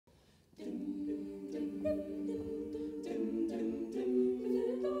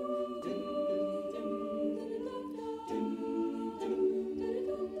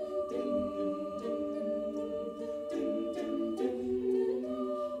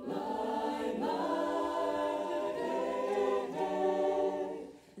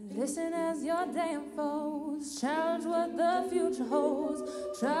your damn foes. Challenge what the future holds.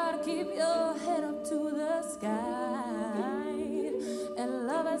 Try to keep your head up to the sky. And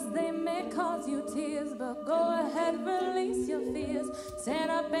lovers, they may cause you tears, but go ahead, release your fears. Stand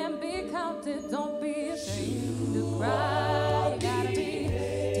up and be counted. Don't be ashamed to cry. You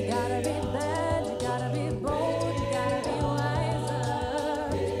gotta be